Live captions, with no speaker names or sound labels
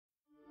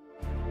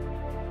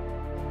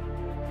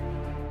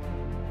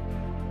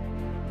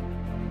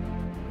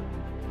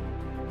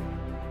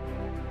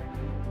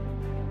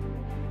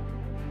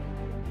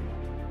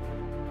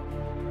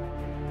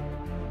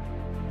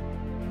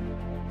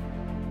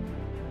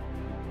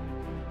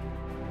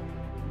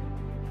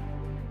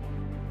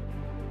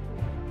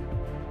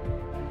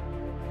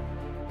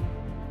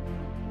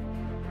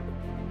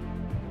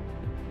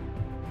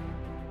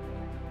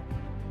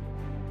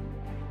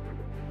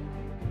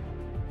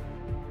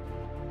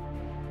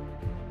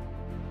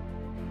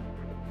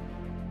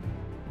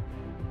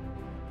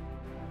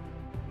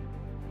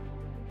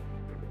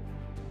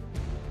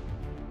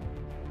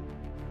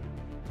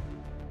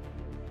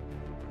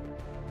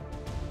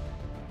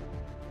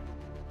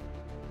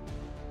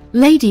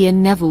Lady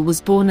Anne Neville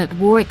was born at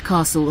Warwick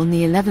Castle on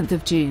the 11th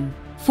of June,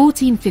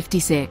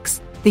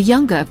 1456, the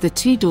younger of the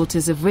two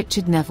daughters of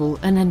Richard Neville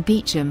and Anne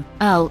Beauchamp,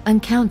 Earl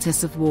and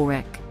Countess of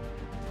Warwick.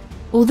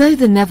 Although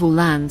the Neville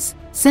lands,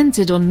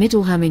 centred on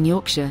Middleham in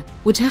Yorkshire,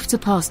 would have to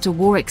pass to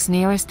Warwick's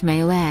nearest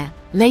male heir,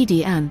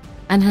 Lady Anne,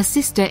 and her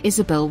sister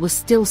Isabel was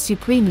still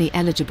supremely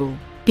eligible,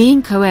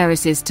 being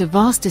co-heiresses to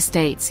vast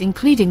estates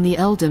including the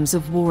earldoms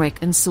of Warwick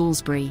and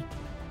Salisbury.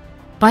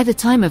 By the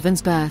time of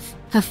Anne's birth,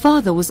 her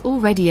father was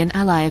already an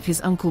ally of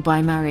his uncle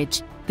by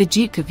marriage, the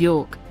Duke of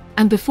York,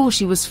 and before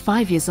she was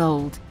 5 years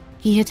old,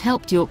 he had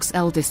helped York's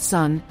eldest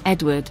son,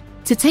 Edward,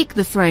 to take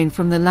the throne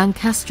from the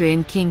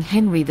Lancastrian King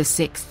Henry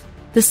VI.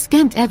 The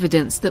scant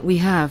evidence that we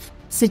have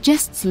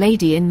suggests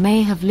Lady Anne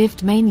may have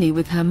lived mainly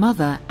with her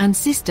mother and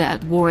sister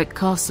at Warwick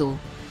Castle,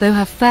 though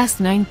her first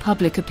known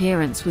public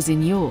appearance was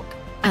in York,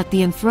 at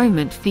the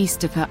enthronement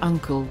feast of her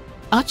uncle,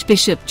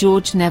 Archbishop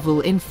George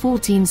Neville in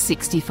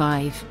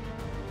 1465.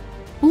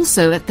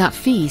 Also at that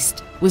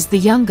feast was the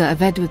younger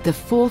of Edward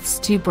IV's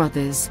two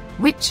brothers,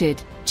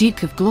 Richard,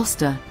 Duke of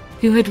Gloucester,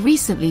 who had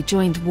recently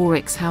joined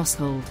Warwick's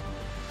household.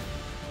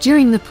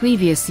 During the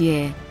previous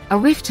year, a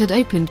rift had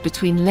opened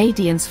between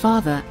Lady Anne's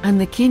father and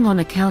the king on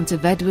account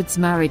of Edward's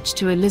marriage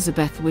to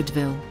Elizabeth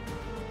Woodville.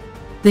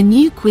 The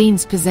new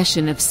queen's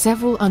possession of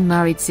several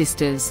unmarried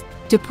sisters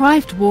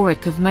deprived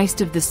Warwick of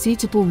most of the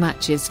suitable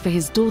matches for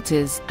his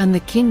daughters, and the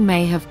king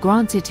may have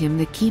granted him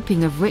the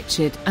keeping of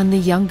Richard and the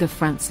younger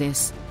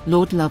Francis,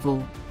 Lord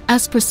Lovell,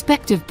 as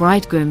prospective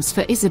bridegrooms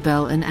for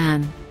Isabel and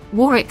Anne.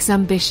 Warwick's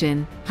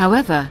ambition,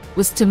 however,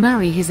 was to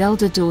marry his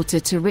elder daughter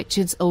to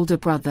Richard's older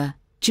brother,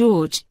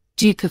 George,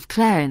 Duke of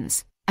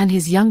Clarence, and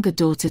his younger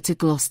daughter to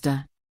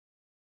Gloucester.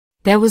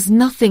 There was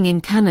nothing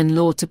in canon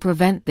law to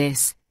prevent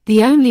this.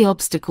 The only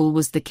obstacle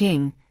was the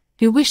king,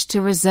 who wished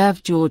to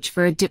reserve George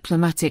for a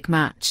diplomatic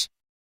match.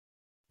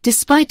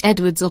 Despite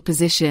Edward's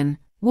opposition,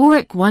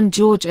 Warwick won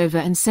George over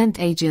and sent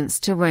agents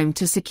to Rome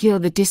to secure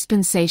the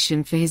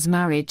dispensation for his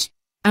marriage,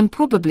 and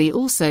probably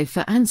also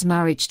for Anne's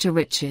marriage to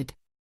Richard.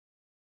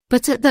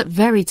 But at that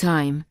very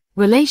time,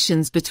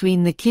 relations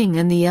between the king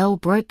and the earl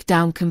broke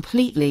down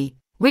completely.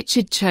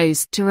 Richard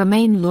chose to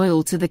remain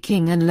loyal to the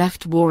king and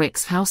left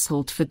Warwick's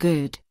household for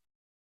good.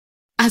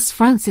 As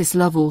Francis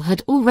Lovell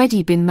had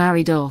already been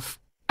married off,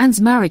 Anne's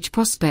marriage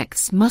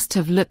prospects must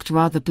have looked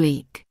rather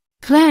bleak.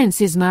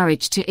 Clarence's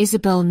marriage to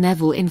Isabel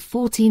Neville in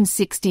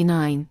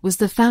 1469 was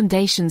the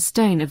foundation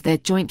stone of their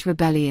joint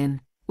rebellion,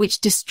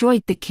 which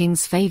destroyed the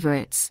king's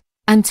favourites,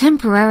 and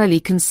temporarily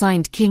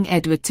consigned King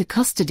Edward to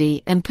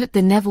custody and put the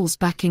Nevilles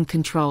back in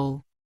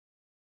control.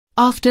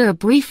 After a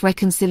brief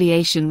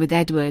reconciliation with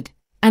Edward,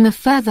 and a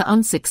further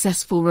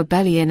unsuccessful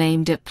rebellion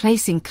aimed at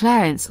placing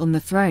Clarence on the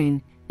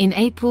throne, in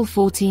April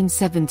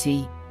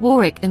 1470,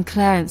 Warwick and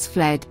Clarence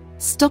fled,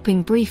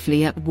 stopping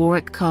briefly at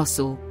Warwick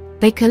Castle.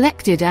 They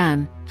collected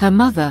Anne, her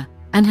mother,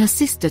 and her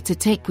sister to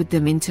take with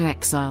them into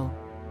exile.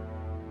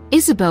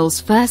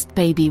 Isabel's first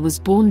baby was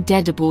born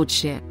dead aboard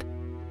ship.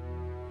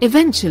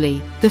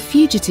 Eventually, the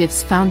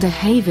fugitives found a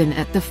haven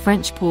at the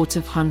French port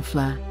of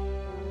Honfleur.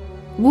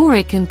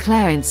 Warwick and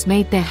Clarence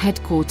made their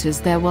headquarters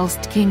there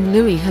whilst King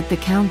Louis had the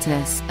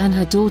Countess and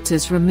her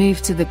daughters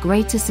removed to the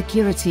greater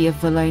security of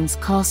Valognes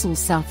Castle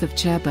south of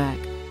Cherbourg.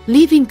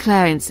 Leaving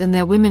Clarence and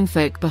their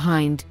womenfolk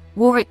behind,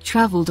 Warwick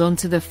travelled on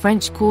to the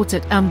French court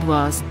at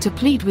Amboise to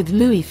plead with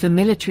Louis for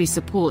military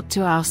support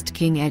to oust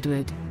King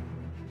Edward.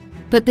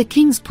 But the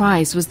king's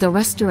prize was the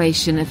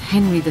restoration of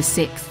Henry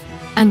VI,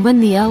 and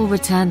when the Earl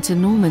returned to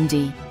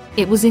Normandy,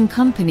 it was in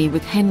company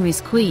with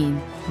Henry's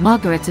queen,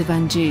 Margaret of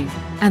Anjou,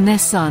 and their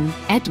son,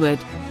 Edward,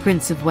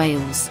 Prince of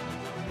Wales.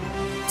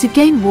 To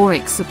gain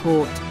Warwick's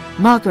support,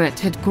 Margaret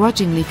had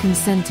grudgingly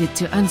consented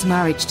to Anne's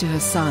marriage to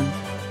her son,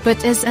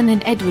 but as Anne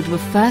and Edward were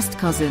first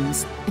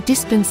cousins, a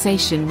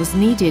dispensation was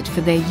needed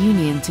for their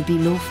union to be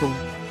lawful,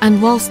 and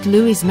whilst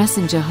Louis's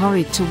messenger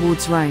hurried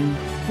towards Rome,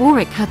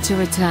 Warwick had to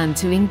return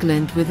to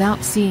England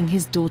without seeing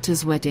his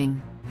daughter's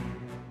wedding.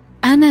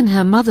 Anne and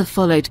her mother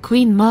followed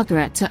Queen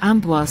Margaret to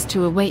Amboise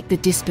to await the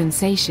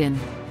dispensation,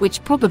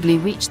 which probably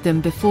reached them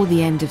before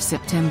the end of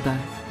September.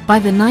 By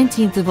the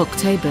 19th of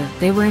October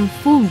they were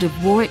informed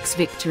of Warwick's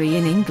victory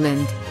in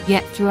England,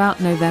 yet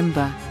throughout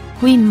November,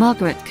 Queen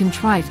Margaret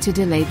contrived to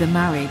delay the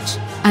marriage,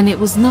 and it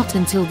was not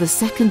until the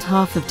second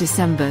half of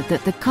December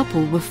that the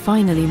couple were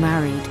finally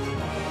married.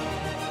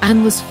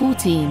 Anne was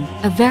 14,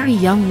 a very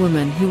young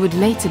woman who would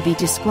later be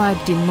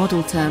described in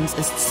model terms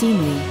as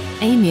seemly,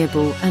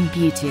 amiable and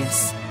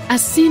beauteous.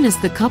 As soon as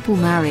the couple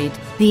married,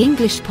 the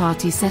English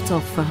party set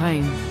off for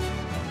home.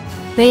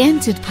 They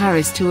entered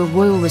Paris to a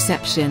royal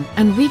reception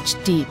and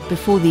reached Dieppe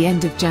before the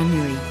end of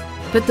January.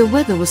 But the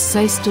weather was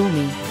so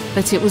stormy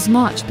that it was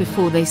March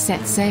before they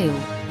set sail.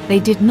 They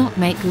did not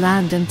make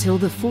land until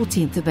the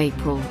 14th of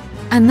April,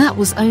 and that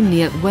was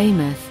only at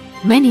Weymouth,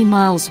 many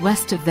miles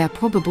west of their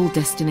probable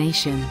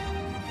destination.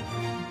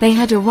 They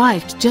had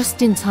arrived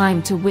just in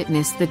time to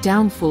witness the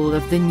downfall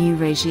of the new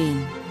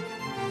regime.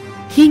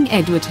 King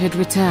Edward had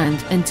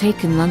returned and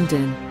taken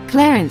London.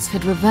 Clarence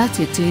had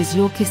reverted to his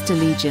Yorkist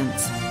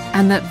allegiance,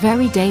 and that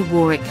very day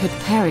Warwick had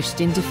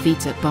perished in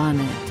defeat at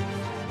Barnet,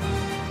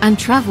 and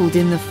travelled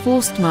in the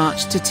forced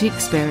march to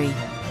Tewkesbury,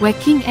 where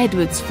King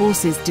Edward's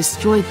forces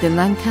destroyed the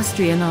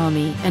Lancastrian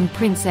army and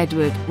Prince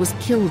Edward was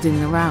killed in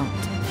the rout.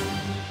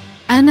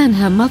 Anne and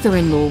her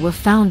mother-in-law were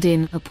found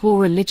in a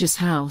poor religious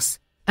house,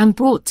 and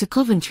brought to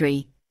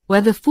Coventry,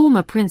 where the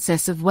former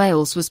Princess of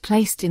Wales was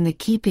placed in the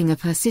keeping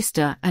of her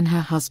sister and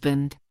her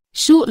husband.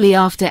 Shortly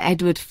after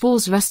Edward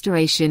IV's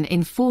restoration in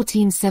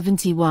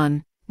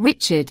 1471,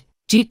 Richard,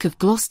 Duke of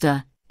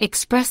Gloucester,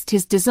 expressed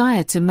his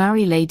desire to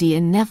marry Lady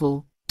Anne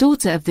Neville,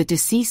 daughter of the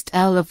deceased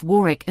Earl of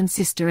Warwick and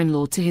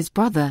sister-in-law to his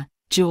brother,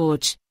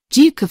 George,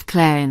 Duke of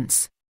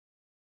Clarence.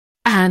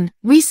 Anne,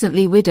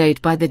 recently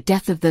widowed by the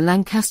death of the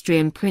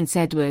Lancastrian Prince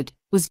Edward,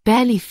 was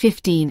barely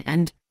 15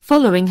 and,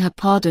 following her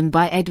pardon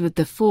by Edward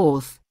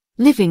IV,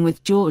 living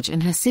with George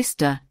and her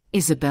sister,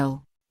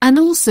 Isabel, and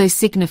also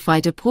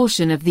signified a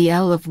portion of the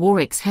Earl of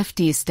Warwick's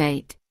hefty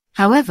estate.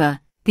 However,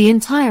 the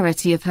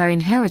entirety of her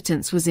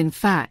inheritance was in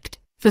fact,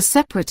 for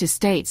separate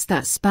estates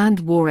that spanned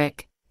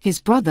Warwick,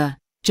 his brother,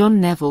 John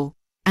Neville,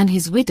 and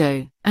his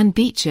widow, Anne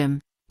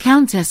Beauchamp,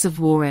 Countess of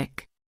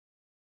Warwick.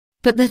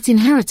 But that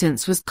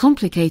inheritance was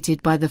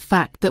complicated by the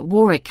fact that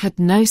Warwick had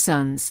no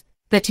sons,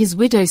 that his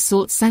widow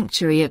sought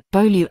sanctuary at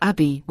Beaulieu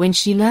Abbey when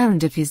she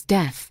learned of his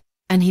death,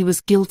 and he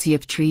was guilty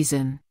of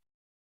treason.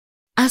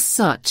 As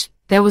such,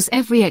 there was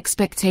every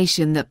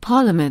expectation that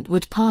Parliament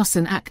would pass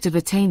an Act of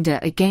Attainder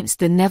against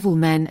the Neville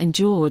men, and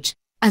George,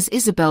 as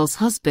Isabel's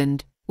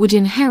husband, would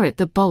inherit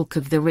the bulk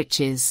of the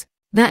riches.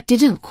 That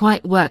didn't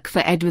quite work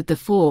for Edward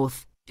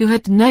IV, who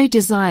had no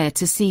desire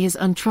to see his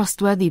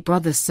untrustworthy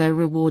brother so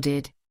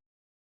rewarded.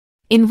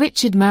 In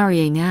Richard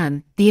marrying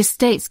Anne, the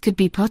estates could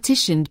be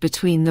partitioned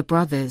between the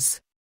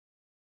brothers.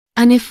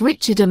 And if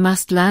Richard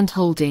amassed land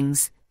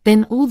holdings,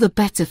 then all the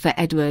better for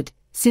Edward,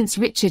 since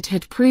Richard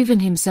had proven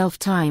himself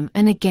time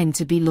and again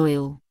to be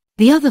loyal.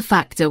 The other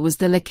factor was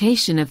the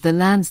location of the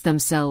lands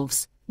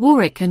themselves.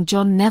 Warwick and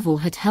John Neville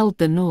had held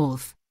the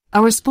north,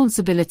 a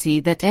responsibility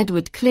that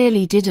Edward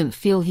clearly didn't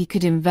feel he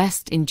could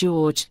invest in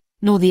George,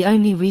 nor the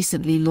only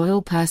recently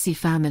loyal Percy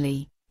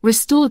family,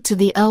 restored to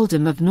the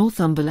earldom of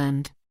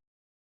Northumberland.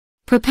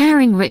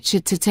 Preparing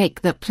Richard to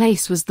take that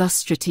place was thus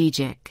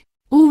strategic.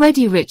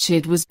 Already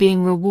Richard was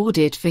being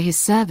rewarded for his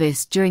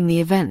service during the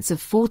events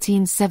of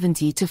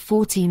 1470 to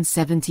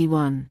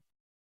 1471.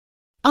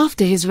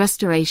 After his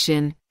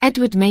restoration,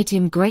 Edward made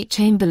him Great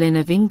Chamberlain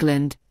of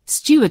England,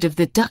 Steward of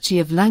the Duchy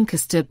of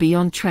Lancaster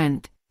beyond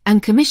Trent,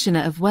 and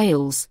Commissioner of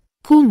Wales,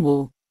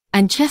 Cornwall,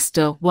 and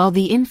Chester while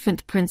the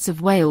infant Prince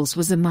of Wales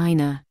was a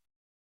minor.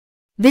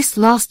 This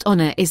last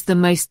honour is the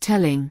most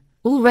telling.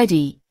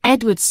 Already,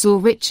 Edward saw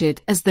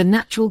Richard as the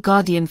natural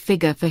guardian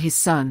figure for his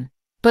son,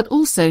 but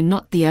also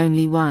not the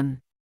only one.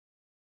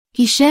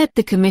 He shared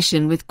the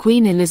commission with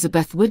Queen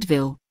Elizabeth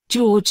Woodville,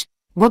 George,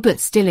 Robert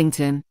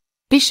Stillington,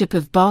 Bishop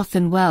of Bath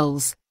and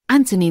Wells,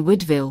 Anthony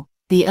Woodville,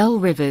 the Earl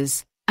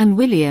Rivers, and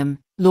William,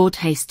 Lord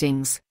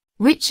Hastings.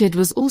 Richard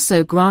was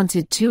also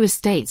granted 2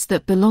 estates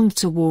that belonged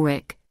to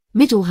Warwick,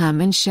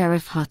 Middleham and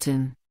Sheriff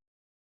Hutton.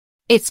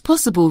 It's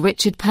possible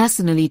Richard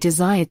personally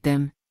desired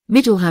them.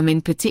 Middleham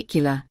in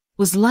particular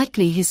was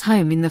likely his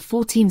home in the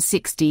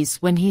 1460s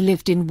when he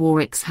lived in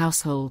Warwick's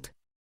household.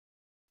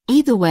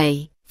 Either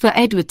way, for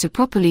Edward to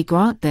properly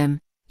grant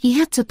them, he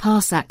had to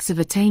pass Acts of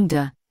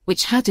Attainder,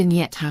 which hadn't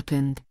yet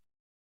happened.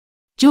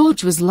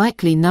 George was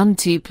likely none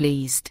too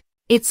pleased.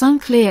 It's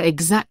unclear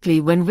exactly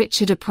when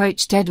Richard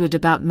approached Edward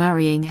about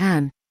marrying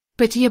Anne,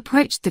 but he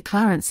approached the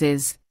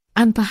Clarences,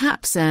 and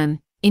perhaps Anne,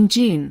 in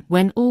June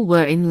when all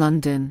were in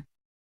London.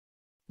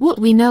 What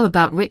we know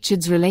about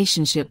Richard's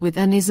relationship with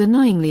Anne is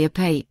annoyingly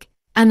opaque,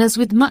 and as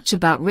with much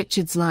about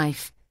Richard's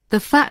life, the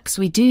facts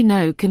we do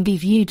know can be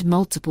viewed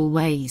multiple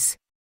ways.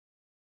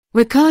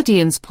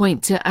 Ricardians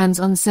point to Anne's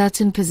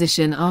uncertain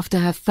position after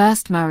her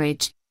first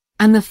marriage,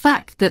 and the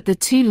fact that the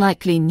two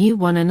likely knew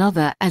one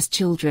another as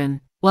children,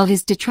 while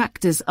his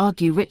detractors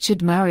argue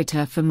Richard married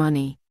her for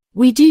money.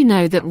 We do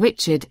know that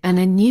Richard and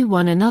Anne knew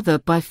one another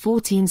by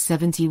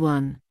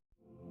 1471.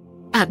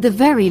 At the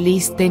very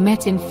least they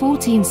met in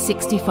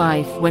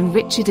 1465 when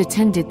Richard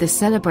attended the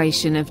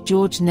celebration of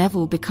George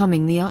Neville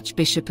becoming the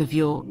Archbishop of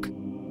York.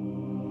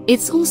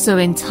 It's also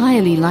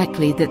entirely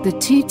likely that the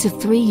 2 to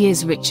 3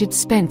 years Richard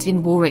spent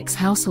in Warwick's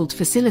household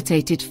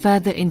facilitated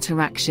further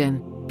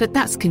interaction, but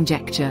that's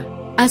conjecture.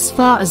 As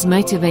far as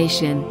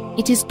motivation,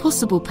 it is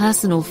possible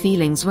personal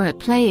feelings were at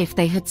play if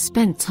they had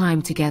spent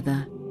time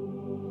together.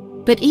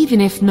 But even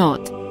if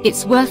not,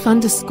 it's worth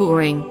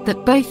underscoring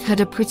that both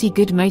had a pretty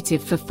good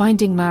motive for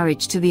finding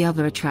marriage to the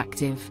other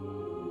attractive.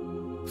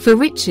 For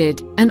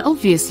Richard, Anne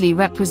obviously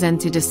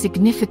represented a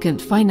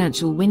significant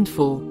financial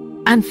windfall,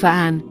 and for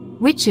Anne,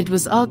 Richard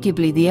was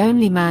arguably the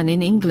only man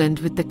in England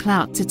with the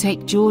clout to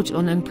take George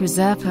on and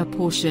preserve her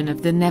portion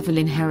of the Neville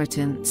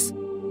inheritance.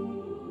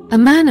 A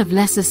man of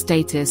lesser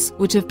status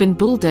would have been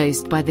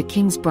bulldozed by the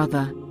king's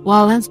brother,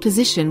 while Anne's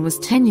position was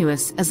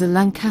tenuous as a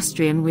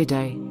Lancastrian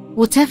widow.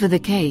 Whatever the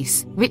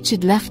case,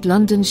 Richard left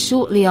London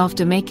shortly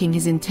after making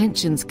his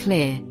intentions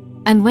clear,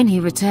 and when he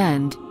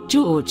returned,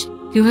 George,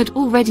 who had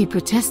already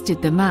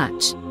protested the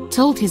match,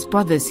 told his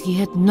brothers he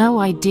had no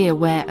idea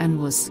where Anne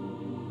was.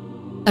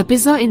 A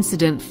bizarre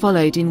incident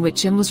followed in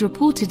which Anne was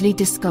reportedly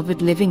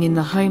discovered living in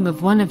the home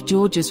of one of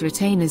George's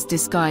retainers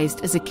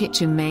disguised as a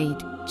kitchen maid.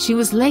 She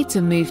was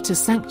later moved to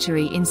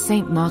sanctuary in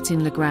St.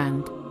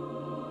 Martin-le-Grand.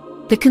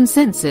 The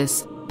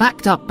consensus,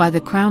 backed up by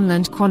the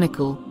Crownland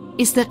Chronicle,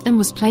 is that Anne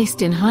was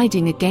placed in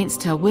hiding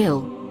against her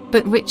will,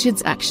 but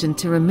Richard's action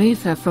to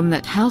remove her from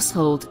that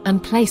household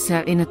and place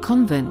her in a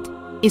convent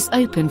is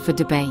open for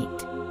debate.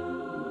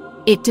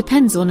 It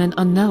depends on an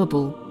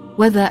unknowable,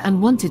 whether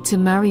Anne wanted to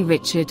marry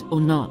Richard or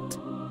not.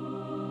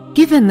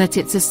 Given that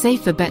it's a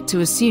safer bet to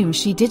assume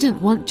she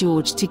didn't want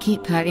George to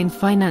keep her in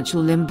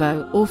financial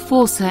limbo or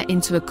force her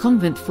into a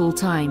convent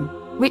full-time,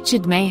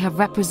 Richard may have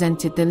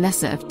represented the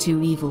lesser of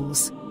two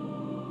evils.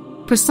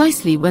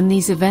 Precisely when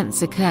these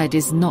events occurred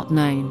is not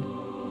known.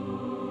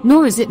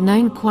 Nor is it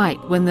known quite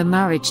when the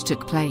marriage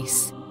took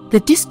place. The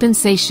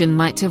dispensation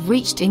might have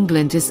reached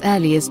England as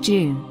early as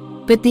June,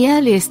 but the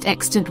earliest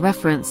extant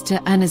reference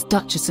to Anne as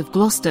Duchess of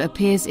Gloucester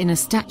appears in a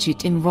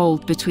statute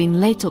enrolled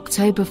between late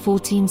October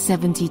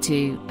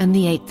 1472 and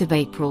the 8th of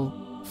April,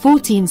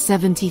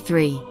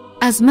 1473.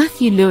 As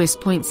Matthew Lewis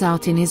points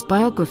out in his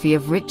biography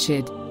of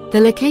Richard,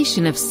 the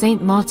location of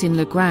St.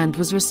 Martin-le-Grand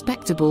was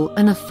respectable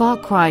and a far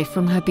cry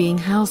from her being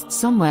housed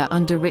somewhere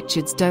under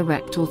Richard's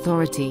direct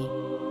authority.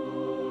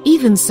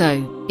 Even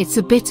so, it's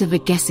a bit of a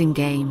guessing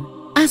game.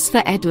 As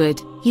for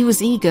Edward, he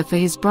was eager for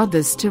his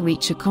brothers to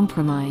reach a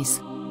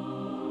compromise.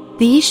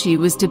 The issue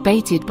was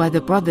debated by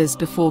the brothers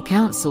before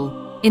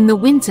council in the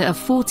winter of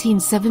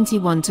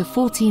 1471 to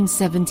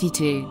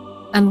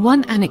 1472, and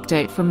one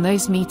anecdote from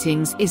those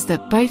meetings is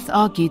that both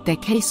argued their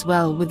case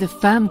well with a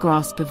firm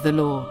grasp of the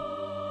law.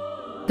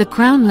 The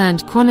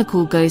Crownland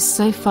Chronicle goes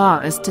so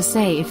far as to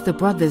say if the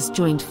brothers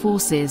joined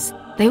forces,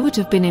 they would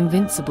have been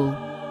invincible.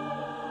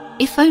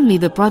 If only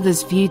the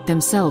brothers viewed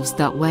themselves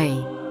that way.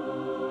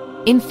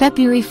 In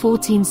February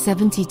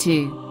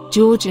 1472,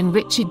 George and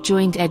Richard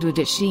joined Edward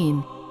at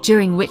Sheen,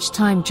 during which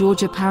time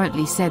George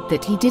apparently said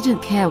that he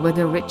didn't care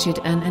whether Richard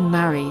and Anne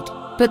married,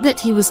 but that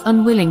he was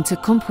unwilling to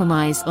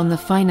compromise on the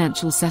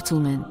financial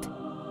settlement.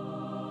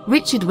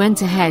 Richard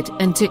went ahead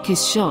and took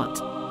his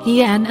shot.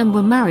 He and Anne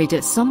were married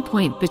at some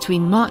point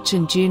between March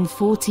and June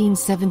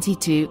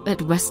 1472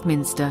 at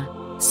Westminster.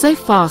 So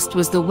fast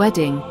was the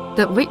wedding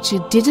that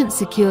Richard didn't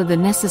secure the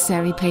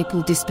necessary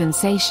papal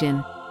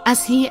dispensation,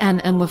 as he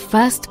and Anne were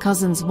first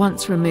cousins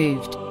once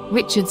removed.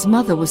 Richard's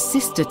mother was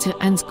sister to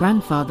Anne's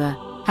grandfather.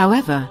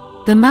 However,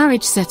 the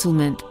marriage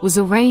settlement was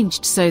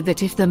arranged so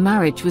that if the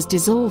marriage was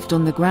dissolved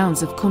on the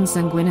grounds of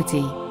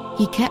consanguinity,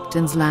 he kept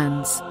Anne's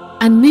lands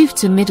and moved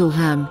to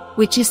Middleham,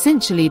 which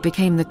essentially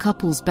became the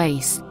couple's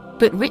base,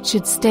 but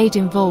Richard stayed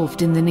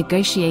involved in the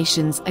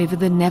negotiations over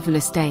the Neville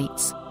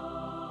estates.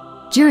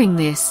 During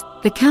this,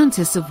 the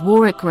Countess of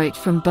Warwick wrote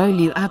from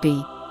Beaulieu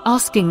Abbey,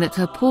 asking that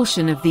her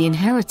portion of the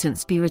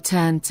inheritance be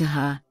returned to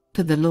her,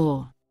 per the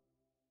law.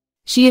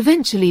 She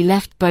eventually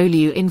left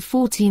Beaulieu in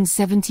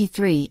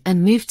 1473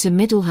 and moved to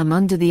Middleham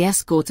under the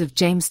escort of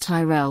James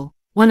Tyrrell,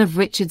 one of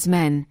Richard's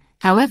men.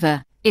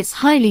 However, it's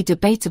highly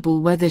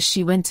debatable whether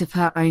she went of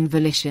her own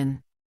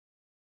volition.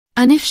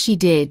 And if she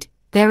did,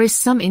 there is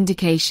some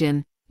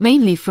indication,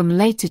 mainly from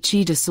later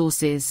Tudor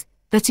sources,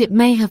 that it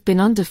may have been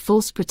under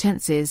false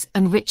pretenses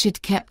and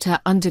Richard kept her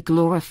under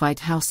glorified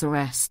house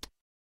arrest.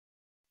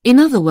 In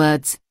other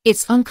words,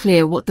 it's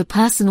unclear what the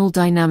personal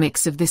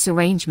dynamics of this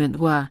arrangement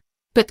were,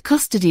 but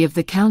custody of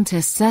the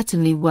Countess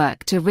certainly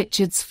worked to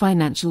Richard's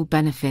financial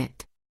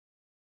benefit.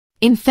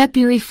 In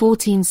February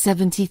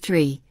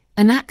 1473,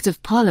 an Act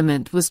of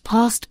Parliament was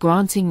passed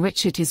granting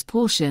Richard his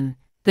portion,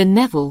 the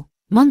Neville,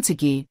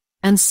 Montague,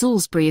 and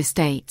Salisbury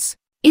estates.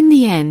 In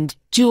the end,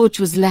 George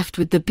was left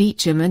with the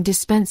Beauchamp and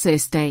Despencer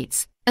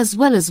estates, as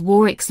well as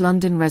Warwick's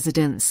London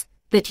residence,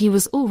 that he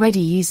was already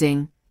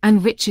using,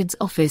 and Richard's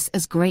office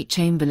as Great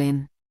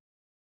Chamberlain.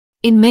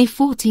 In May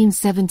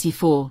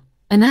 1474,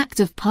 an Act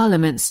of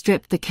Parliament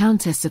stripped the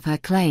Countess of her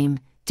claim,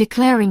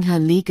 declaring her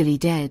legally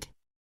dead.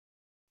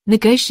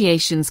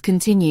 Negotiations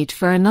continued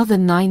for another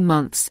 9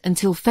 months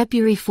until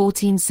February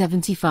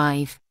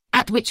 1475,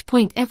 at which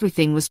point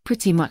everything was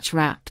pretty much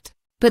wrapped.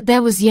 But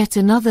there was yet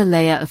another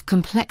layer of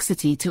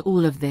complexity to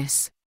all of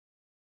this.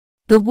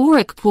 The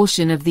Warwick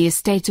portion of the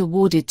estate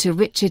awarded to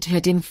Richard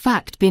had in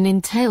fact been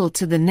entailed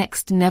to the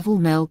next Neville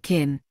male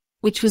kin,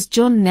 which was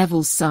John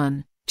Neville's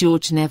son,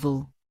 George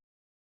Neville.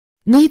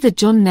 Neither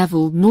John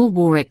Neville nor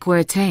Warwick were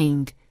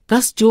attainted,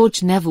 thus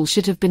George Neville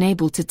should have been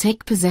able to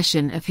take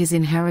possession of his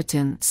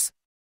inheritance.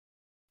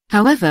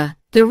 However,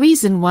 the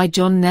reason why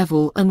John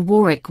Neville and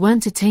Warwick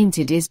weren't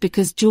attainted is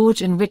because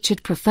George and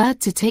Richard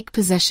preferred to take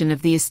possession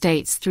of the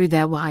estates through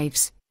their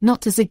wives,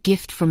 not as a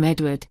gift from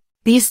Edward.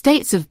 The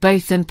estates of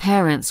both and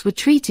parents were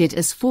treated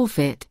as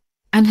forfeit,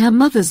 and her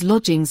mother's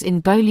lodgings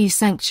in Beaulieu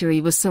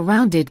Sanctuary were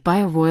surrounded by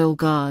a royal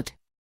guard.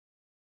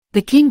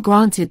 The king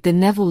granted the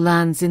Neville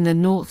lands in the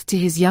north to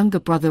his younger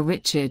brother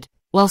Richard,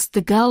 whilst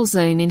the girl's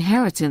own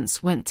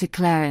inheritance went to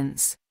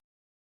Clarence.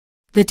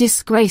 The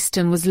disgraced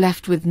Anne was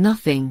left with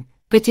nothing,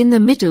 But in the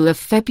middle of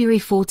February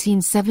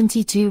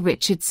 1472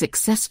 Richard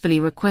successfully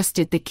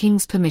requested the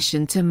king's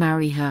permission to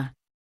marry her.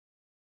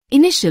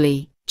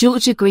 Initially,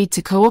 George agreed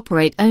to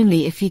cooperate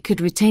only if he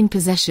could retain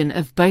possession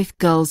of both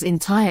girls'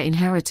 entire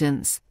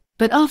inheritance,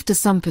 but after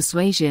some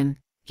persuasion,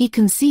 he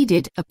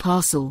conceded a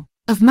parcel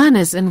of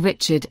manors, and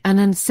Richard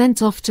and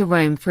sent off to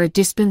Rome for a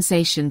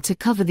dispensation to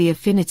cover the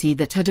affinity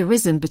that had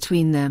arisen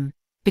between them,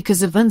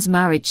 because of Anne's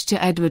marriage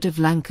to Edward of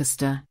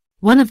Lancaster.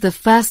 One of the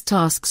first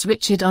tasks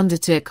Richard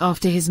undertook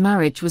after his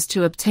marriage was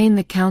to obtain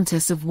the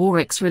Countess of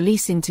Warwick's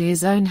release into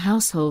his own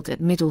household at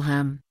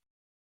Middleham.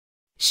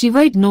 She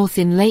rode north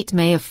in late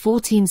May of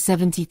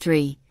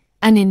 1473,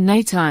 and in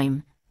no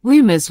time,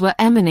 rumours were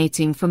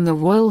emanating from the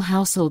royal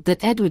household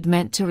that Edward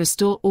meant to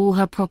restore all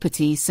her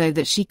property so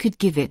that she could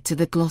give it to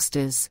the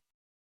Gloucesters.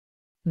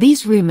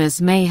 These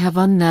rumours may have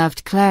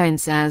unnerved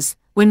Clarence as,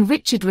 when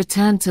Richard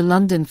returned to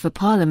London for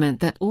Parliament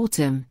that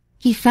autumn,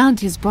 he found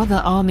his brother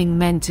arming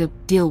men to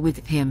deal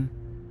with him.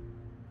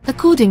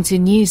 According to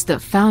news that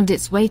found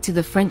its way to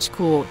the French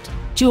court,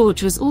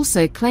 George was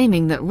also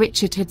claiming that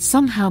Richard had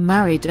somehow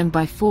married Anne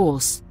by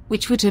force,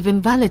 which would have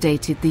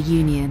invalidated the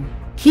union.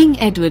 King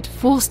Edward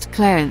forced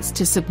Clarence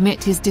to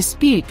submit his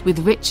dispute with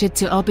Richard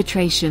to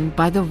arbitration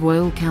by the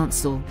Royal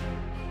Council.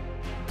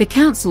 The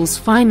council's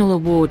final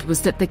award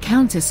was that the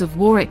Countess of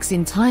Warwick's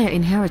entire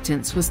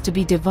inheritance was to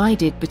be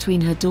divided between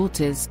her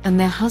daughters and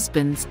their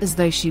husbands as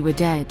though she were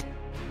dead.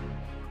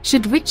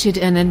 Should Richard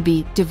and Anne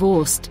be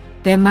divorced,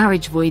 their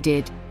marriage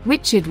voided,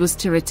 Richard was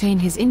to retain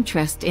his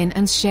interest in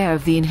Anne's share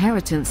of the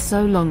inheritance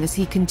so long as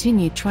he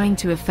continued trying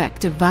to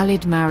effect a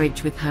valid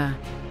marriage with her,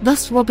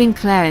 thus robbing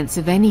Clarence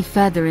of any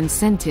further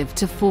incentive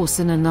to force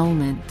an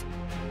annulment.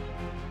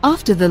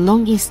 After the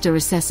long Easter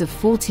recess of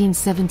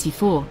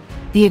 1474,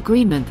 the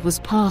agreement was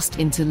passed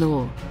into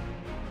law.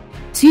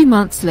 2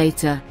 months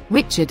later,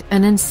 Richard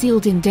and Anne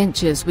sealed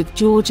indentures with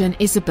George and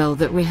Isabel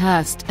that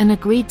rehearsed and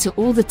agreed to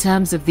all the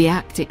terms of the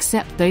act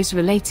except those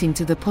relating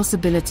to the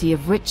possibility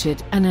of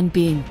Richard and Anne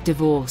being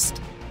divorced.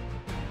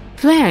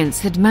 Clarence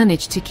had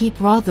managed to keep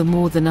rather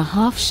more than a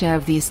half share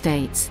of the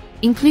estates,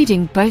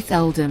 including both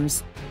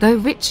earldoms, though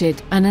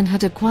Richard and Anne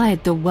had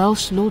acquired the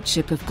Welsh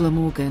lordship of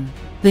Glamorgan.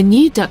 The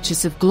new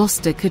Duchess of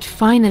Gloucester could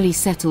finally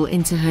settle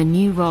into her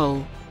new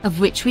role, of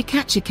which we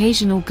catch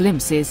occasional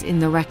glimpses in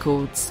the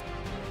records.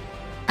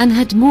 Anne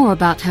had more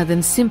about her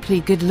than simply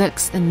good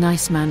looks and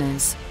nice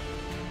manners.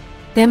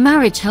 Their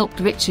marriage helped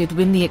Richard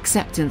win the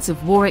acceptance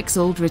of Warwick's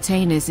old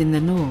retainers in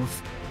the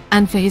north,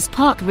 and for his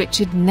part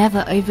Richard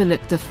never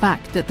overlooked the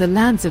fact that the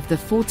lands of the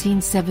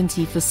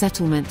 1470 for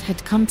settlement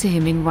had come to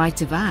him in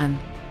right of Anne,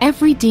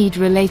 every deed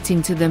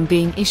relating to them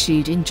being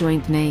issued in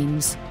joint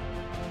names.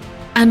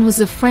 Anne was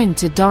a friend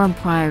to Durham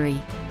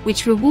Priory,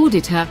 which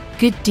rewarded her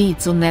good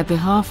deeds on their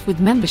behalf with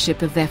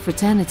membership of their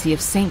fraternity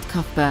of St.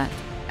 Cuthbert,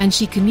 and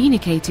she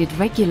communicated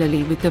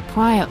regularly with the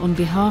prior on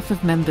behalf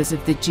of members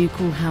of the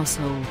ducal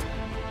household.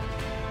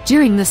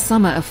 During the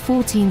summer of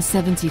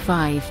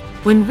 1475,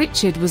 when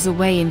Richard was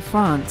away in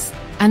France,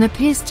 Anne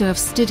appears to have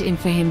stood in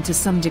for him to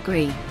some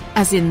degree,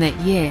 as in that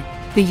year,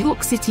 the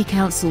York City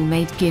Council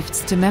made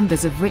gifts to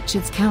members of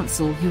Richard's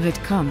council who had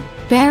come,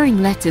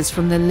 bearing letters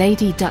from the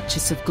Lady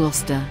Duchess of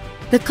Gloucester.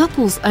 The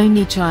couple's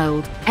only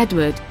child,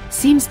 Edward,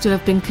 seems to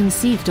have been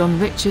conceived on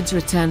Richard's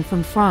return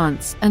from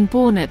France and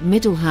born at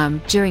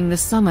Middleham during the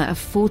summer of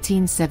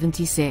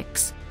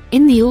 1476.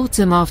 In the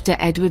autumn after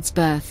Edward's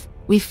birth,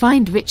 we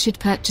find Richard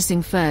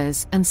purchasing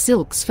furs and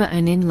silks for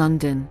Anne in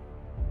London.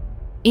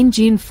 In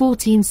June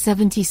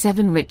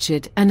 1477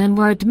 Richard and Anne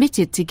were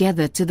admitted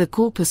together to the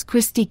Corpus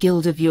Christi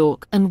Guild of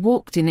York and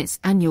walked in its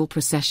annual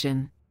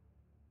procession.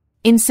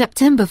 In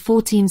September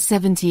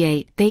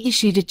 1478 they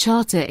issued a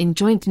charter in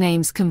joint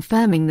names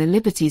confirming the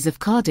liberties of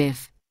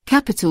Cardiff,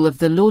 capital of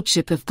the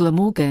Lordship of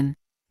Glamorgan,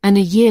 and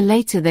a year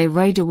later they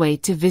rode away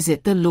to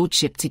visit the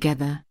lordship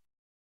together.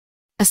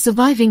 A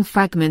surviving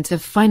fragment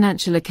of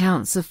financial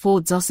accounts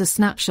affords us a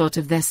snapshot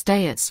of their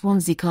stay at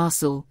Swansea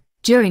Castle,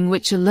 during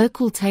which a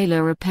local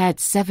tailor repaired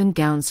 7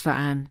 gowns for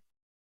Anne.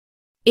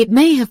 It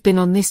may have been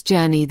on this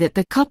journey that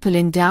the couple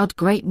endowed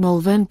Great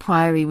Malvern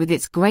Priory with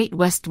its great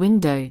west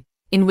window,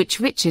 in which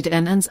Richard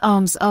and Anne's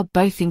arms are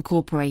both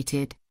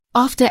incorporated.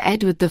 After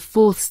Edward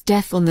IV's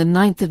death on the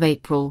 9th of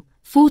April,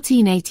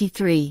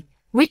 1483,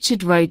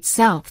 Richard rode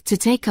south to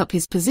take up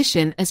his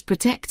position as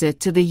protector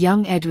to the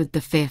young Edward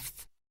V.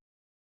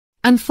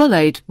 Anne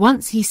followed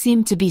once he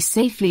seemed to be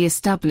safely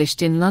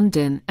established in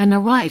London and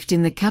arrived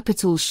in the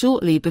capital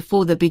shortly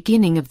before the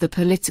beginning of the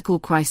political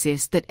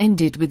crisis that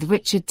ended with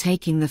Richard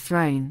taking the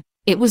throne.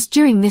 It was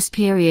during this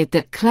period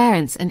that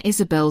Clarence and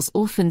Isabel's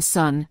orphaned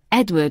son,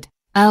 Edward,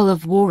 Earl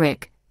of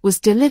Warwick, was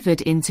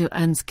delivered into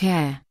Anne's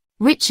care.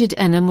 Richard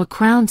and Anne were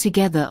crowned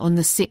together on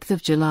the 6th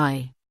of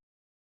July.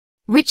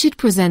 Richard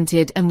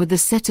presented Anne with a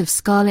set of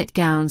scarlet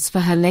gowns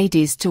for her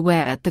ladies to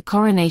wear at the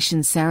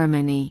coronation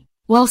ceremony,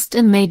 whilst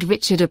Anne made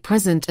Richard a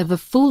present of a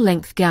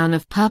full-length gown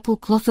of purple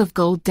cloth of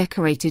gold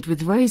decorated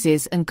with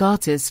roses and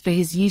garters for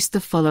his use the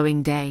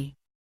following day.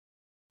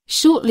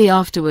 Shortly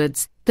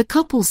afterwards, the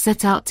couple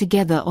set out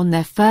together on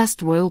their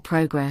first royal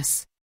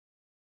progress.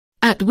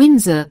 At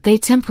Windsor they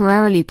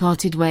temporarily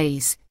parted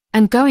ways,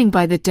 and going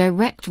by the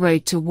direct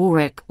road to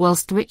Warwick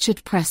whilst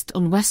Richard pressed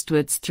on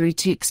westwards through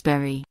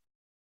Tewkesbury.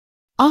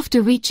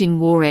 After reaching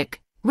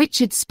Warwick,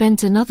 Richard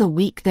spent another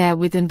week there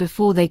with and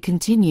before they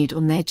continued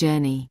on their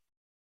journey.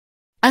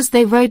 As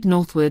they rode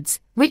northwards,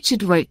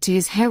 Richard wrote to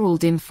his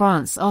herald in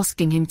France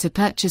asking him to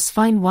purchase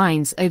fine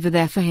wines over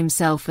there for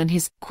himself and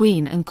his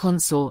queen and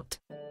consort.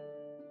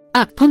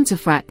 At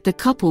Pontefract the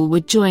couple were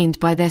joined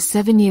by their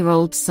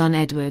 7-year-old son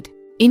Edward.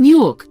 In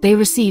York they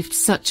received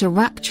such a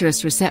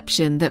rapturous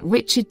reception that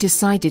Richard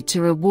decided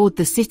to reward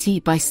the city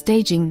by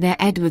staging their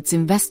Edward's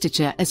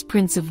investiture as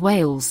Prince of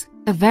Wales,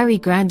 a very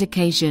grand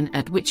occasion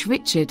at which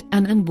Richard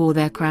and Anne wore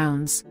their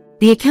crowns.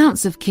 The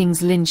accounts of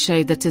King's Lynn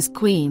show that as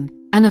Queen,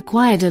 Anne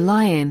acquired a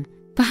lion,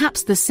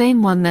 perhaps the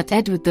same one that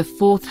Edward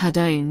IV had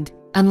owned,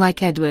 and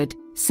like Edward,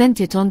 sent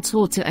it on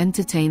tour to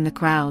entertain the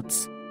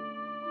crowds.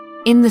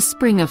 In the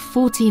spring of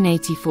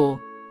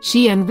 1484,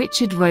 she and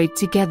Richard rode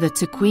together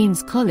to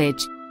Queen's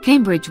College,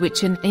 Cambridge,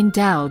 which Anne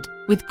endowed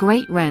with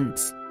great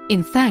rents.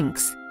 In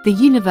thanks, the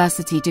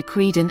university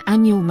decreed an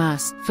annual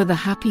mass for the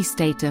happy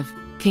state of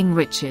King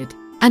Richard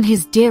and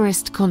his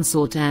dearest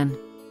consort Anne.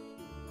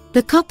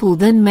 The couple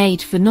then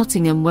made for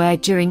Nottingham, where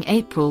during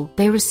April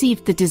they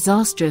received the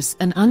disastrous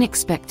and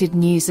unexpected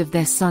news of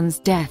their son's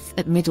death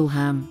at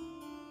Middleham.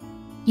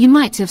 You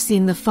might have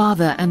seen the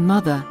father and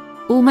mother,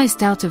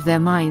 almost out of their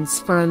minds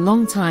for a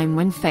long time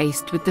when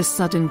faced with the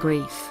sudden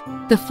grief.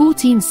 The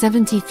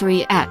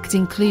 1473 Act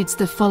includes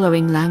the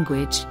following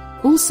language: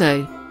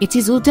 "Also, it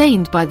is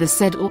ordained by the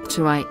said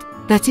Octorate,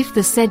 that if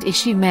the said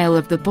issue male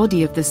of the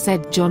body of the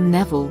said John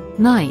Neville,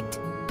 knight,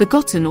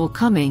 begotten or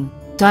coming,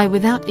 die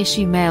without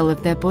issue male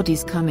of their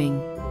bodies coming,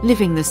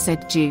 living the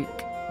said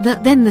Duke,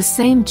 that then the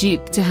same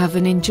Duke to have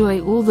and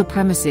enjoy all the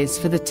premises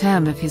for the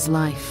term of his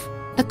life."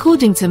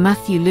 According to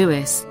Matthew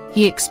Lewis,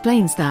 he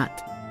explains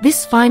that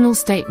this final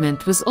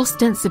statement was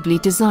ostensibly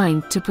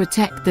designed to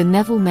protect the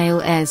Neville male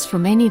heirs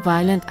from any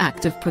violent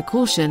act of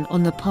precaution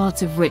on the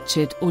part of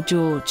Richard or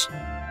George.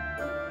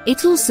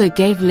 It also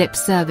gave lip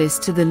service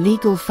to the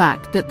legal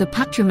fact that the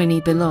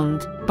patrimony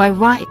belonged, by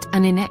right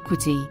and in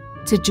equity,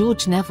 to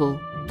George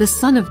Neville, the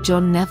son of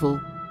John Neville,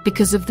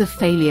 because of the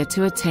failure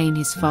to attain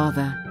his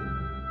father.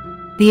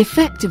 The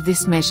effect of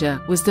this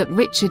measure was that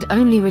Richard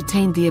only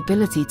retained the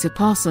ability to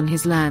pass on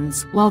his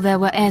lands while there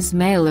were heirs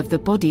male of the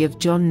body of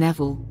John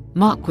Neville,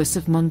 Marquess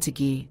of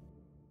Montague.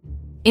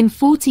 In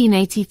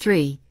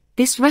 1483,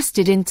 this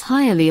rested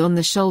entirely on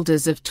the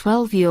shoulders of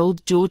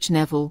 12-year-old George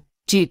Neville,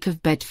 Duke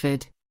of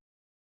Bedford.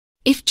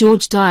 If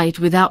George died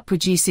without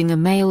producing a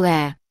male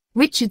heir,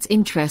 Richard's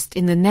interest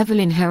in the Neville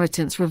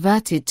inheritance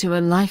reverted to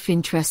a life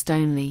interest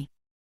only.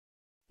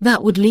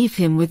 That would leave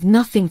him with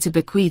nothing to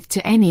bequeath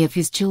to any of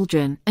his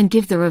children and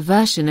give the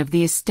reversion of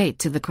the estate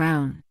to the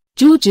crown.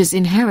 George's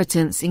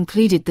inheritance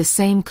included the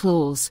same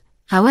clause.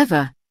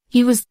 However,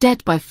 he was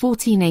dead by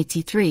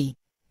 1483,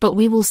 but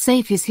we will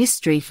save his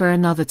history for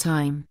another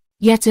time.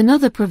 Yet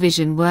another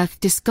provision worth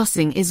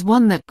discussing is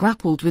one that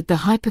grappled with the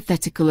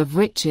hypothetical of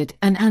Richard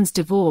and Anne's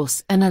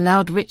divorce and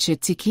allowed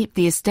Richard to keep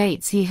the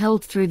estates he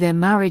held through their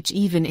marriage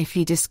even if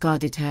he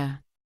discarded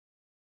her.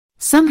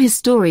 Some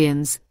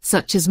historians,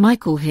 such as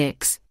Michael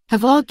Hicks,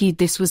 have argued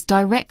this was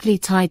directly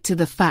tied to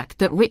the fact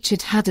that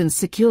Richard hadn't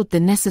secured the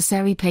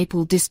necessary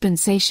papal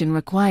dispensation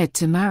required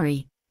to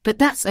marry, but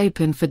that's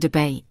open for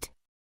debate.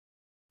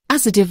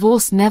 As a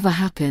divorce never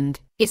happened,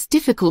 it's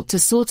difficult to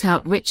sort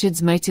out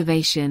Richard's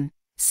motivation,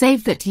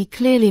 save that he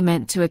clearly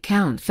meant to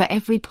account for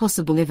every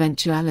possible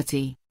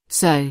eventuality.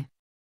 So,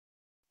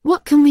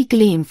 what can we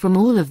glean from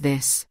all of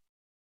this?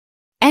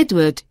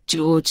 Edward,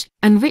 George,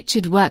 and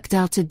Richard worked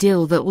out a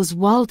deal that was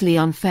wildly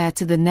unfair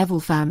to the Neville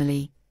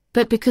family,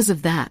 but because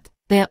of that,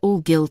 they're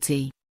all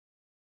guilty.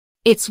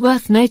 It's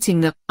worth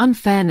noting that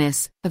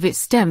unfairness of it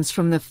stems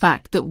from the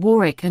fact that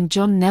Warwick and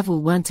John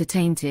Neville weren't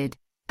attainted,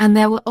 and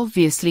there were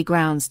obviously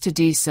grounds to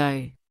do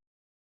so.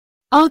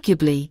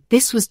 Arguably,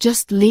 this was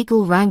just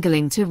legal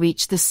wrangling to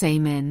reach the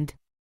same end.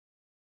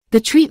 The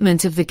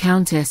treatment of the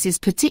Countess is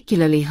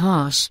particularly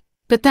harsh,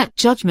 but that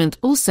judgment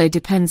also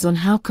depends on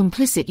how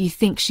complicit you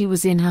think she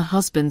was in her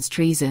husband's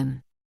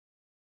treason.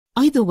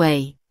 Either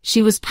way,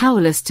 she was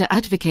powerless to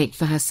advocate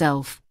for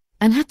herself,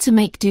 and had to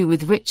make do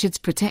with Richard's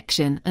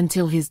protection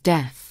until his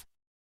death.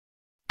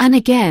 And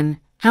again,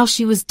 how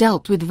she was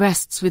dealt with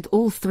rests with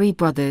all three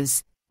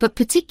brothers, but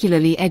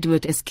particularly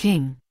Edward as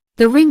king.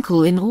 The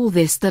wrinkle in all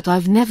this that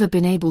I've never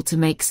been able to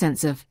make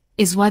sense of,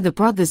 is why the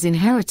brothers'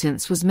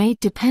 inheritance was made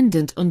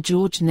dependent on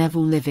George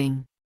Neville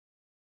living.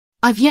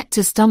 I've yet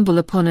to stumble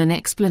upon an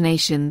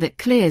explanation that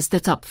clears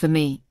that up for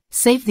me,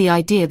 save the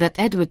idea that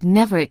Edward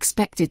never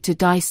expected to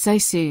die so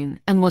soon,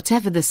 and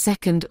whatever the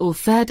second or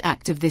third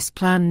act of this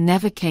plan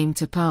never came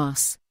to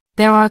pass.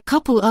 There are a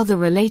couple other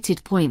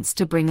related points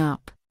to bring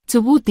up.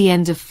 Toward the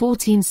end of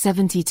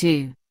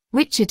 1472,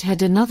 Richard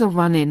had another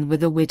run-in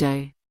with a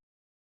widow.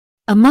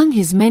 Among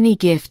his many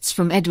gifts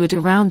from Edward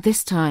around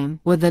this time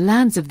were the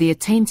lands of the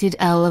attainted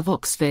Earl of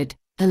Oxford,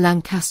 a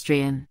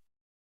Lancastrian.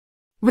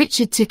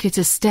 Richard took it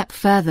a step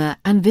further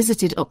and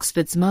visited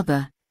Oxford's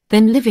mother,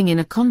 then living in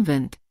a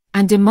convent,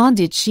 and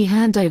demanded she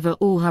hand over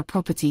all her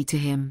property to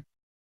him.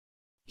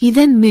 He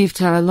then moved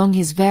her along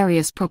his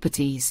various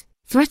properties,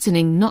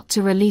 threatening not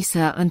to release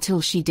her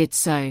until she did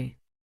so.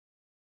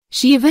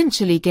 She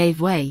eventually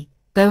gave way,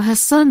 though her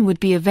son would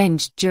be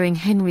avenged during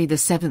Henry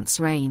VII's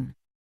reign.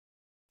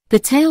 The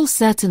tale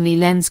certainly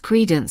lends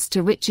credence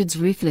to Richard's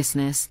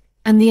ruthlessness,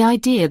 and the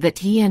idea that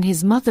he and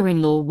his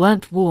mother-in-law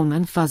weren't warm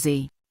and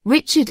fuzzy.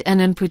 Richard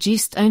Anne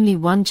produced only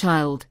one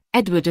child,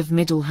 Edward of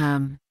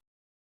Middleham.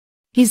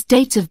 His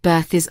date of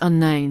birth is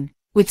unknown,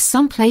 with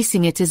some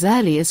placing it as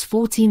early as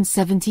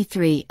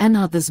 1473 and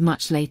others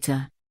much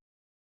later.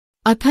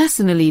 I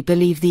personally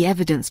believe the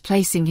evidence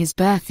placing his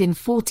birth in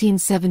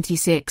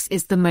 1476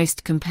 is the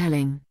most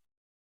compelling.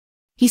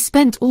 He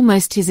spent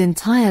almost his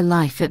entire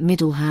life at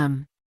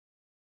Middleham.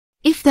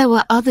 If there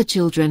were other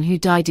children who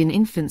died in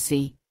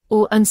infancy,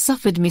 or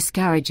unsuffered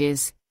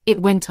miscarriages,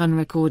 it went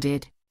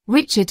unrecorded.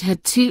 Richard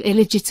had 2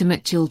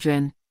 illegitimate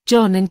children,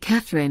 John and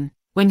Catherine,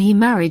 when he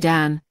married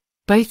Anne,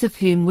 both of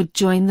whom would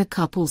join the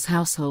couple's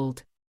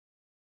household.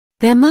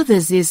 Their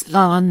mothers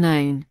are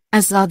unknown,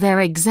 as are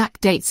their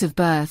exact dates of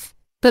birth,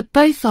 but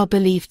both are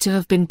believed to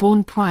have been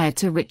born prior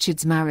to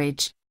Richard's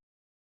marriage.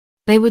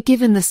 They were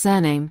given the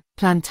surname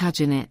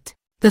Plantagenet.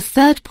 The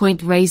third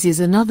point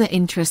raises another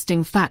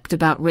interesting fact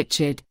about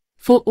Richard.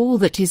 For all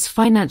that his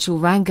financial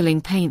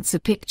wrangling paints a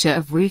picture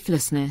of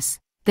ruthlessness,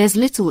 there's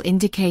little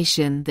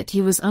indication that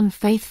he was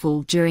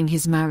unfaithful during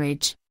his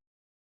marriage.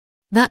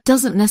 That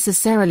doesn't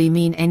necessarily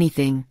mean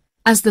anything,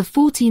 as the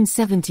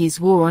 1470s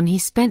wore on he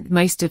spent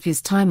most of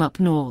his time up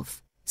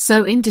north,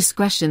 so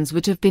indiscretions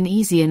would have been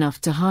easy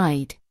enough to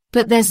hide,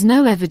 but there's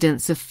no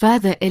evidence of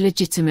further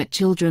illegitimate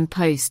children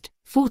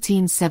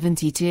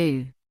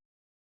post-1472.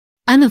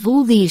 And of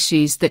all the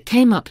issues that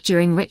came up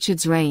during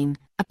Richard's reign,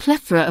 a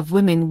plethora of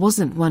women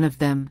wasn't one of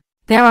them.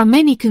 There are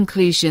many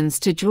conclusions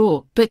to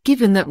draw, but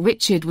given that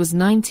Richard was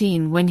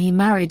 19 when he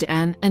married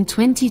Anne and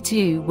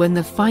 22 when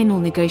the final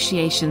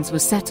negotiations were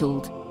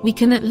settled, we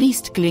can at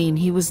least glean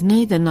he was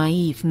neither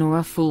naive nor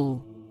a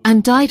fool,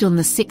 and died on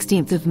the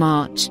 16th of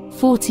March,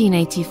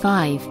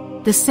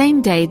 1485, the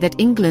same day that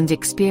England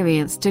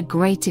experienced a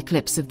great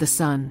eclipse of the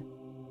sun.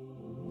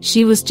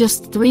 She was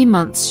just 3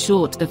 months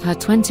short of her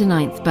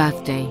 29th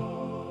birthday.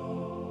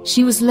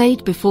 She was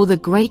laid before the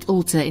great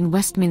altar in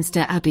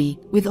Westminster Abbey,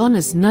 with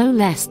honours no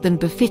less than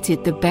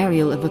befitted the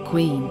burial of a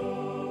queen.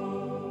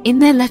 In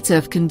their letter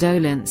of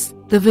condolence,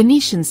 the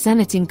Venetian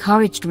Senate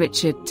encouraged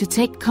Richard to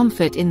take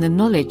comfort in the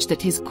knowledge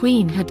that his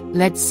queen had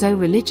led so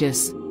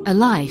religious a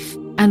life,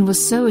 and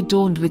was so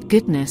adorned with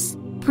goodness,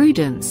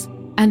 prudence,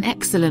 and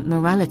excellent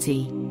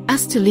morality,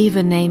 as to leave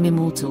a name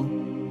immortal.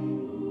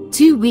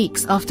 2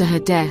 weeks after her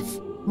death,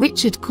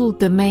 Richard called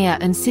the mayor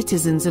and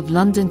citizens of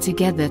London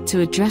together to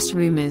address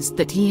rumours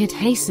that he had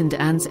hastened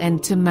Anne's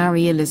end to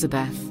marry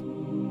Elizabeth.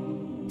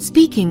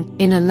 Speaking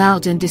in a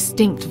loud and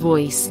distinct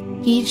voice,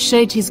 he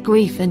showed his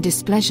grief and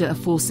displeasure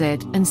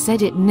aforesaid and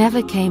said it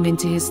never came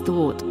into his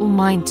thought or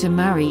mind to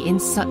marry in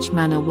such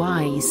manner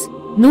wise,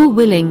 nor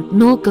willing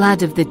nor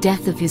glad of the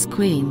death of his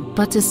queen,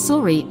 but as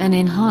sorry and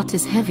in heart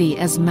as heavy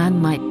as man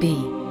might be.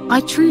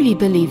 I truly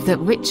believe that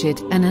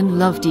Richard and Anne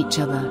loved each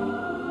other.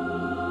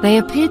 They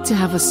appeared to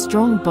have a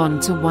strong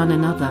bond to one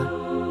another.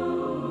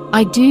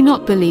 I do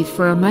not believe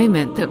for a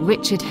moment that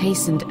Richard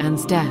hastened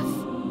Anne's death.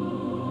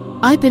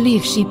 I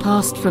believe she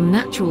passed from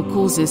natural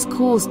causes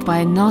caused by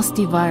a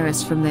nasty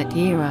virus from that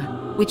era,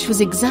 which was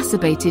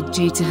exacerbated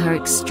due to her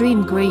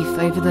extreme grief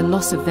over the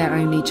loss of their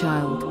only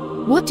child.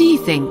 What do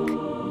you think?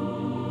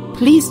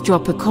 Please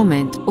drop a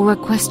comment or a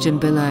question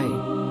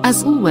below.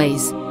 As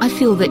always, I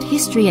feel that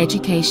history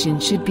education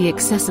should be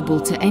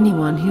accessible to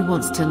anyone who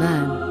wants to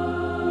learn.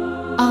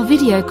 Our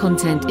video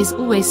content is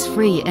always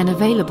free and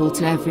available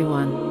to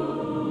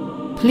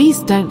everyone. Please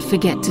don't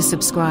forget to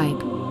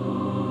subscribe.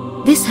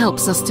 This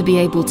helps us to be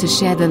able to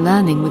share the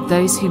learning with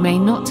those who may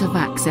not have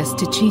access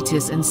to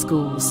tutors and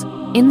schools.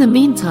 In the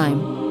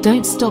meantime,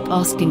 don't stop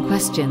asking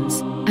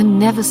questions, and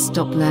never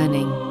stop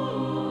learning.